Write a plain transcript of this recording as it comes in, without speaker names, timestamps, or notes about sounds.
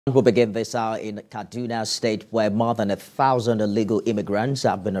We'll begin this hour in Kaduna State, where more than 1,000 illegal immigrants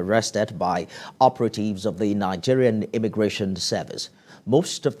have been arrested by operatives of the Nigerian Immigration Service.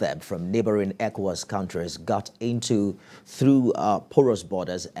 Most of them from neighboring ECOWAS countries got into through porous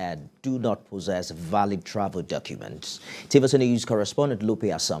borders and do not possess valid travel documents. TVC News correspondent Lupe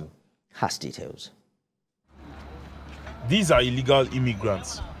Assam has details. These are illegal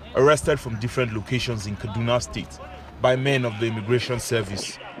immigrants arrested from different locations in Kaduna State by men of the Immigration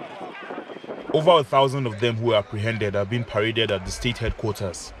Service. Over 1,000 of them who were apprehended are being paraded at the state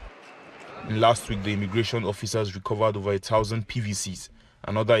headquarters. And last week, the immigration officers recovered over 1,000 PVCs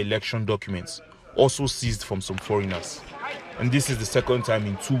and other election documents, also seized from some foreigners. And this is the second time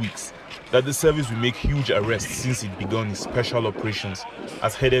in 2 weeks that the service will make huge arrests since it began its special operations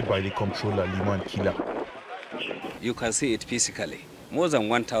as headed by the controller, Kila. You can see it physically. More than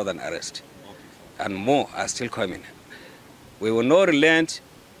 1,000 arrests, and more are still coming. We will not relent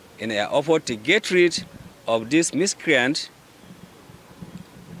in our effort to get rid of this miscreant,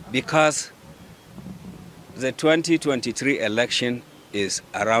 because the 2023 election is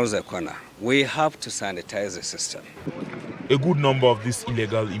around the corner. We have to sanitize the system. A good number of these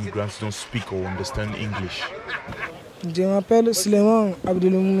illegal immigrants don't speak or understand English. Je m'appelle Suleiman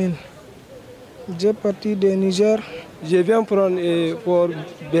Abdelmoumen. Je parti de Niger. Je viens pour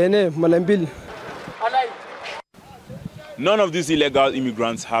Benin, Malambil. None of these illegal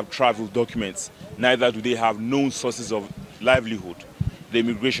immigrants have travel documents. Neither do they have known sources of livelihood. The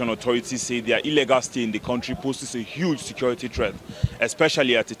immigration authorities say their illegal stay in the country poses a huge security threat,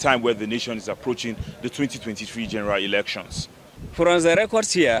 especially at a time where the nation is approaching the 2023 general elections. From the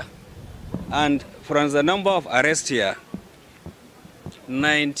records here and from the number of arrests here,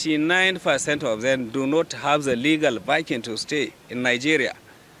 99% of them do not have the legal backing to stay in Nigeria.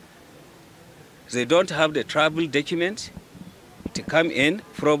 They don't have the travel document to come in.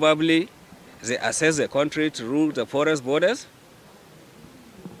 Probably they access the country through the porous borders.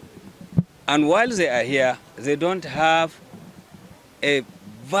 And while they are here, they don't have a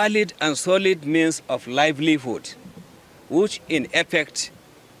valid and solid means of livelihood, which in effect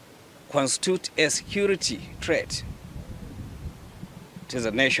constitute a security threat to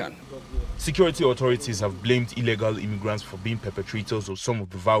the nation. Security authorities have blamed illegal immigrants for being perpetrators of some of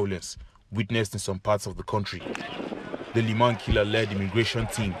the violence witnessed in some parts of the country. The Kila-led immigration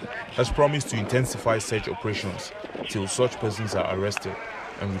team has promised to intensify search operations till such persons are arrested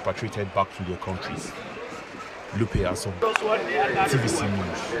and repatriated back to their countries. Lupe Assam, TVC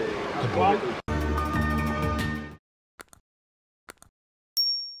News, Kaduna.